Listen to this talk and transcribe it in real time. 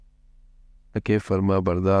کہ فرما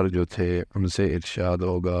بردار جو تھے ان سے ارشاد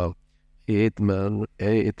ہوگا، اے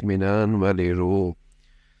اطمینان والی روح،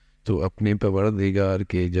 تو اپنے پروردگار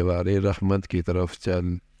کے جوار رحمت کی طرف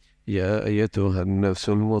چل۔ یا ایتھا النفس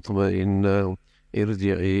المطمئنہ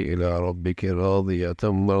ارجعی الی ربک راضیۃ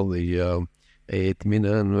مرضیہ، اے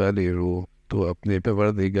اطمینان والی روح، تو اپنے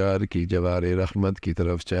پروردگار کی جوار رحمت کی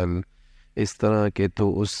طرف چل، اس طرح کہ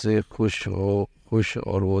تو اس سے خوش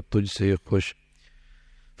اور وہ تجھ سے خوش۔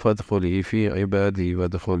 فادخلی فی عبادی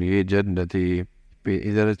وادخلی جنتی، پھر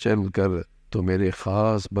ادھر چل کر تو میرے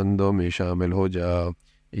خاص بندوں میں شامل ہو جا،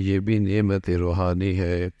 یہ بھی نعمت روحانی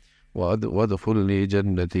ہے۔ وادخلنی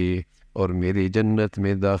جنتی، اور میری جنت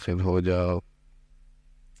میں داخل ہو جاؤ۔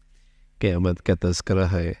 قیامت کا تذکرہ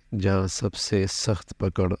ہے جہاں سب سے سخت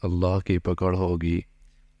پکڑ اللہ کی پکڑ ہوگی،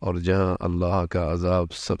 اور جہاں اللہ کا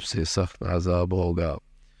عذاب سب سے سخت عذاب ہوگا،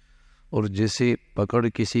 اور جیسی پکڑ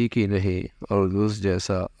کسی کی نہیں اور اس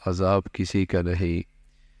جیسا عذاب کسی کا نہیں۔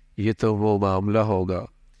 یہ تو وہ معاملہ ہوگا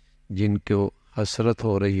جن کو حسرت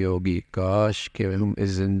ہو رہی ہوگی، کاش کہ ہم اس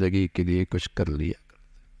زندگی کے لیے کچھ کر لیا کرتے۔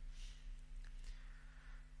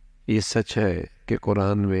 یہ سچ ہے کہ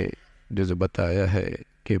قرآن میں جو بتایا ہے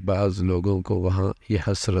کہ بعض لوگوں کو وہاں یہ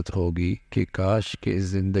حسرت ہوگی کہ کاش کہ اس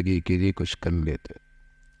زندگی کے لیے کچھ کر لیتے۔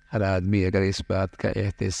 ہر آدمی اگر اس بات کا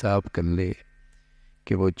احتساب کر لے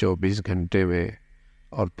کہ وہ 24 گھنٹے میں،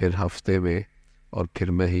 اور پھر ہفتے میں، اور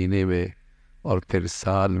پھر مہینے میں، اور پھر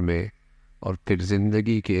سال میں، اور پھر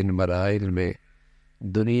زندگی کے ان مراحل میں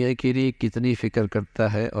دنیا کے لیے کتنی فکر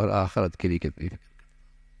کرتا ہے اور آخرت کے لیے کتنی فکر کرتا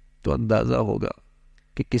ہے، تو اندازہ ہوگا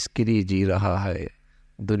کہ کس کے لیے جی رہا ہے،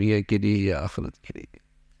 دنیا کے لیے یا آخرت کے لیے۔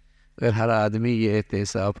 اگر ہر آدمی یہ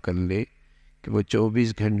احتساب کر لے کہ وہ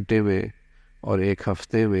 24 گھنٹے میں، اور ایک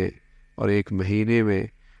ہفتے میں، اور ایک مہینے میں،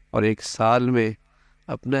 اور ایک سال میں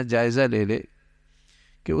اپنا جائزہ لے لے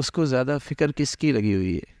کہ اس کو زیادہ فکر کس کی لگی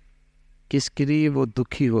ہوئی ہے، کس کے لیے وہ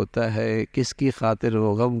دکھی ہوتا ہے، کس کی خاطر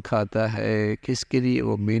وہ غم کھاتا ہے، کس کے لیے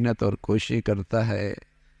وہ محنت اور کوشش کرتا ہے،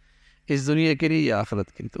 اس دنیا کے لیے یا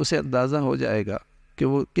آخرت کے لیے، تو اسے اندازہ ہو جائے گا کہ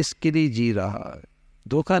وہ کس کے لیے جی رہا ہے۔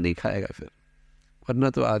 دھوکہ نہیں کھائے گا پھر، ورنہ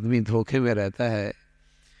تو آدمی دھوکے میں رہتا ہے،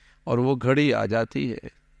 اور وہ گھڑی آ جاتی ہے،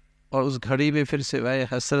 اور اس گھڑی میں پھر سوائے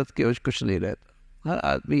حسرت کے کچھ نہیں رہتا۔ ہر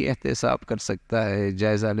آدمی احتساب کر سکتا ہے،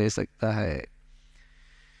 جائزہ لے سکتا ہے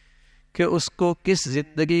کہ اس کو کس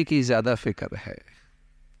زندگی کی زیادہ فکر ہے۔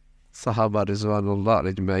 صحابہ رضوان اللہ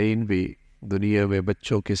اجمعین بھی دنیا میں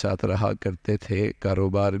بچوں کے ساتھ رہا کرتے تھے،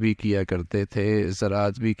 کاروبار بھی کیا کرتے تھے،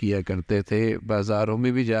 زراعت بھی کیا کرتے تھے، بازاروں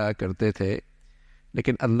میں بھی جایا کرتے تھے،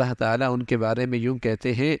 لیکن اللہ تعالیٰ ان کے بارے میں یوں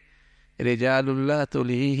کہتے ہیں، رجال اللہ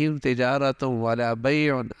تلہیہم تجارت ولا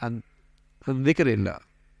بیع عن ذکر اللہ،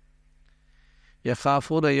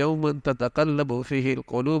 یخافون یوما تتقلب فیہ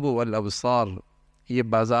القلوب والابصار۔ یہ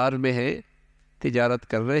بازار میں ہے، تجارت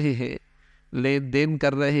کر رہے ہیں، لین دین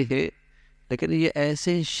کر رہے ہیں، لیکن یہ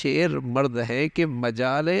ایسے شیر مرد ہیں کہ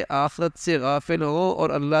مجال آخرت سے غافل ہو اور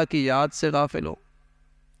اللہ کی یاد سے غافل ہو۔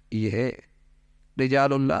 یہ ہے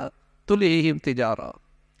رجال اللہ تلہیہم تجارہ،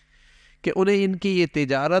 کہ انہیں ان کی یہ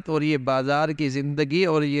تجارت اور یہ بازار کی زندگی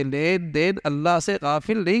اور یہ لین دین اللہ سے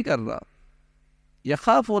غافل نہیں کر رہا۔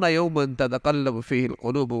 یخافون یوما تتقلب فیہ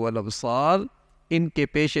القلوب والابصار، ان کے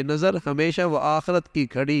پیش نظر ہمیشہ وہ آخرت کی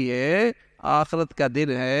گھڑی ہے، آخرت کا دن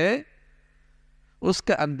ہے، اس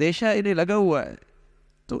کا اندیشہ انہیں لگا ہوا ہے۔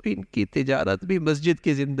 تو ان کی تجارت بھی مسجد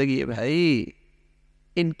کی زندگی ہے بھائی،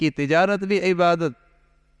 ان کی تجارت بھی عبادت،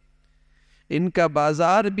 ان کا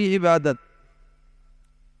بازار بھی عبادت،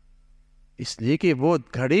 اس لیے کہ وہ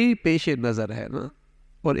گھڑی پیش نظر ہے نا۔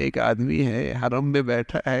 اور ایک آدمی ہے حرم میں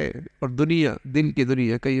بیٹھا ہے، اور دنیا، دل کی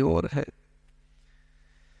دنیا کہیں اور ہے،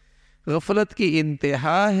 غفلت کی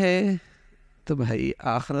انتہا ہے، تو بھائی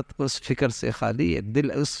آخرت اس فکر سے خالی ہے،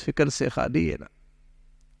 دل اس فکر سے خالی ہے نا،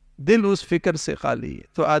 دل اس فکر سے خالی ہے۔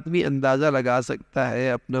 تو آدمی اندازہ لگا سکتا ہے،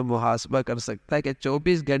 اپنا محاسبہ کر سکتا ہے کہ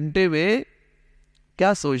 24 گھنٹے میں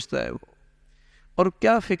کیا سوچتا ہے وہ، اور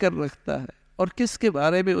کیا فکر رکھتا ہے، اور کس کے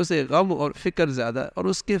بارے میں اسے غم اور فکر زیادہ، اور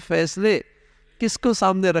اس کے فیصلے کس کو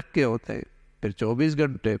سامنے رکھ کے ہوتے ہیں۔ پھر 24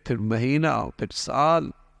 گھنٹے، پھر مہینہ، پھر سال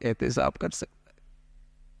احتساب کر سکتا ہے۔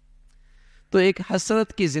 تو ایک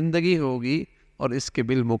حسرت کی زندگی ہوگی، اور اس کے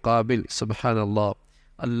بالمقابل سبحان اللہ،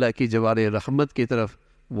 اللہ کی جوار رحمت کی طرف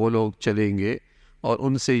وہ لوگ چلیں گے، اور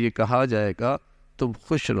ان سے یہ کہا جائے گا تم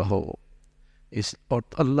خوش رہو، اور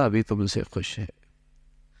اللہ بھی تم سے خوش ہے۔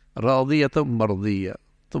 راضیۃ مرضیہ،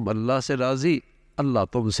 تم اللہ سے راضی، اللہ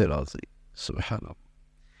تم سے راضی۔ سبحان اللہ،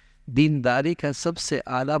 دینداری کا سب سے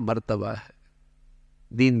اعلیٰ مرتبہ ہے،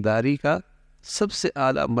 دینداری کا سب سے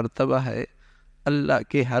اعلیٰ مرتبہ ہے اللہ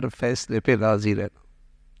کے ہر فیصلے پہ راضی رہنا۔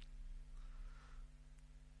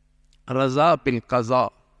 رضا بالقضاء،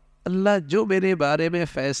 اللہ جو میرے بارے میں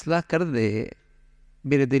فیصلہ کر دے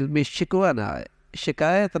میرے دل میں شکوہ نہ آئے،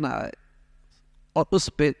 شکایت نہ آئے، اور اس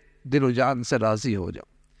پہ دل و جان سے راضی ہو جاؤں۔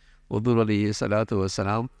 حضور علیہ الصلوۃ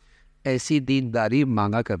والسلام ایسی دینداری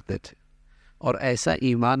مانگا کرتے تھے اور ایسا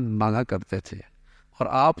ایمان مانگا کرتے تھے، اور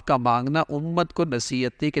آپ کا مانگنا امت کو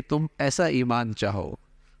نصیحت تھی کہ تم ایسا ایمان چاہو۔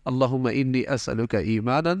 اللہم انی اسألک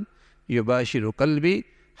ایمانا یباشر قلبی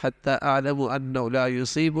حتی اعلم انہ لا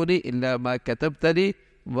یصیبنی الا ما کتبت لی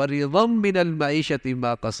ورضا من المعیشت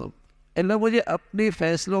ما قسم۔ اللہ مجھے اپنے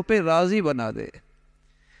فیصلوں پہ راضی بنا دے،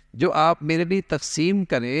 جو آپ میرے لیے تقسیم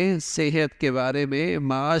کریں، صحت کے بارے میں،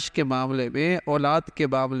 معاش کے معاملے میں، اولاد کے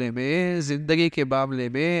معاملے میں، زندگی کے معاملے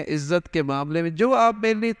میں، عزت کے معاملے میں، جو آپ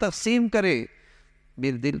میرے لیے تقسیم کریں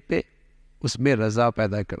میرے دل پہ اس میں رضا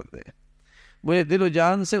پیدا کر دے، مجھے دل و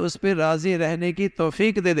جان سے اس پہ راضی رہنے کی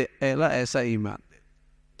توفیق دے دے، اے اللہ ایسا ایمان دے۔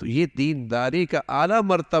 تو یہ دینداری کا اعلیٰ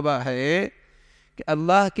مرتبہ ہے کہ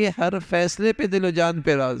اللہ کے ہر فیصلے پہ دل و جان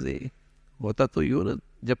پہ راضی ہوتا۔ تو یوں نا،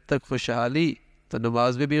 جب تک خوشحالی تو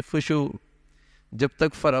نماز میں بھی خشوع، جب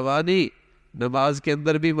تک فراوانی نماز کے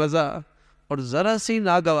اندر بھی مزہ، اور ذرا سی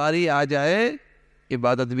ناگواری آ جائے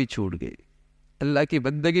عبادت بھی چھوٹ گئی، اللہ کی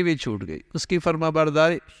بندگی بھی چھوٹ گئی، اس کی فرما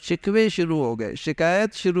برداری، شکوے شروع ہو گئے،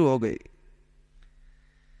 شکایت شروع ہو گئی،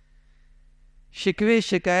 شکوے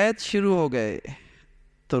شکایت شروع ہو گئے۔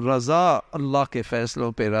 تو رضا، اللہ کے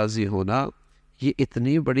فیصلوں پہ راضی ہونا، یہ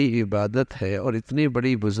اتنی بڑی عبادت ہے اور اتنی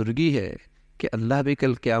بڑی بزرگی ہے کہ اللہ بھی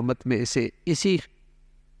کل قیامت میں اسے اسی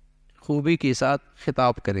خوبی کے ساتھ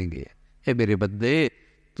خطاب کریں گے، اے میرے بندے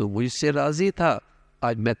تو مجھ سے راضی تھا،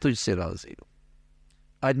 آج میں تجھ سے راضی ہوں،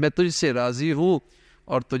 آج میں تجھ سے راضی ہوں،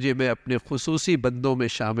 اور تجھے میں اپنے خصوصی بندوں میں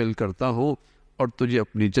شامل کرتا ہوں اور تجھے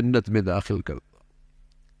اپنی جنت میں داخل کرتا ہوں۔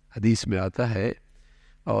 حدیث میں آتا ہے،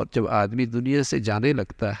 اور جب آدمی دنیا سے جانے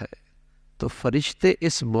لگتا ہے تو فرشتے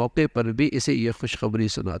اس موقع پر بھی اسے یہ خوشخبری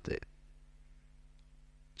سناتے،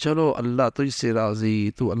 چلو اللہ تجھ سے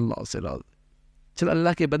راضی، تو اللہ سے راضی، چل اللہ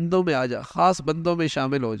کے بندوں میں آ جا، خاص بندوں میں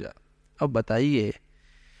شامل ہو جا۔ اب بتائیے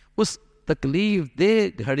اس تکلیف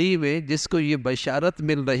دہ گھڑی میں جس کو یہ بشارت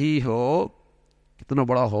مل رہی ہو کتنا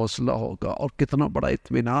بڑا حوصلہ ہوگا، اور کتنا بڑا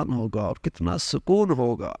اطمینان ہوگا، اور کتنا سکون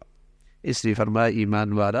ہوگا۔ اس لیے فرمایا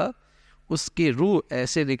ایمان والا، اس کی روح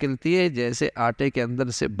ایسے نکلتی ہے جیسے آٹے کے اندر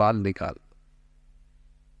سے بال نکال،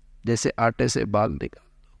 جیسے آٹے سے بال نکال،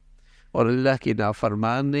 اور اللہ کی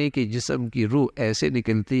نافرمانی کی جسم کی روح ایسے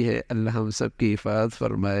نکلتی ہے، اللہ ہم سب کی حفاظت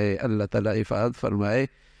فرمائے، اللہ تعالیٰ حفاظت فرمائے،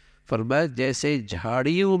 فرمایا جیسے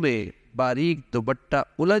جھاڑیوں میں باریک دوپٹہ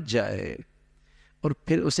الجھ جائے اور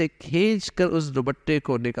پھر اسے کھینچ کر اس دوپٹے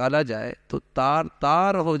کو نکالا جائے تو تار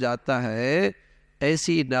تار ہو جاتا ہے،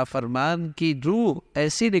 ایسی نافرمان کی روح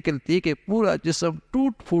ایسی نکلتی کہ پورا جسم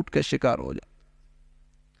ٹوٹ پھوٹ کا شکار ہو جائے۔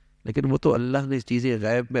 لیکن وہ تو اللہ نے چیزیں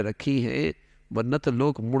غیب میں رکھی ہیں، ورنہ تو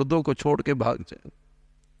لوگ مردوں کو چھوڑ کے بھاگ جائیں،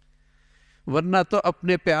 ورنہ تو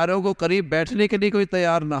اپنے پیاروں کو قریب بیٹھنے کے لیے کوئی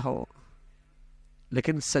تیار نہ ہو۔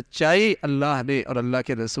 لیکن سچائی اللہ نے اور اللہ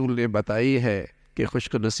کے رسول نے بتائی ہے کہ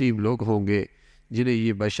خوش نصیب لوگ ہوں گے جنہیں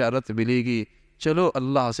یہ بشارت ملے گی، چلو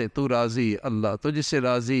اللہ سے تو راضی، اللہ تجھ سے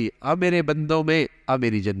راضی، آ میرے بندوں میں، آ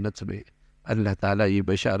میری جنت میں۔ اللہ تعالیٰ یہ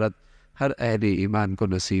بشارت ہر اہل ایمان کو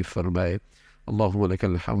نصیب فرمائے۔ اللہم لک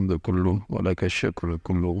الحمد کلہ ولک الشکر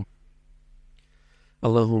کلہ،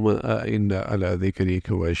 اللہم اعنا علی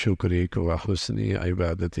ذکرک و شکرک و حسن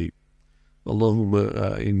عبادتک، اللہم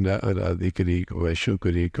اعنا علی ذکرک و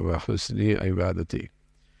شکرک و حسن عبادتک،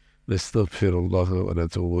 نستغفر اللہ و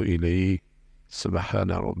نتوب الیہ،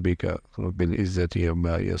 سبحان ربک رب العزة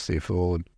عما یصفون۔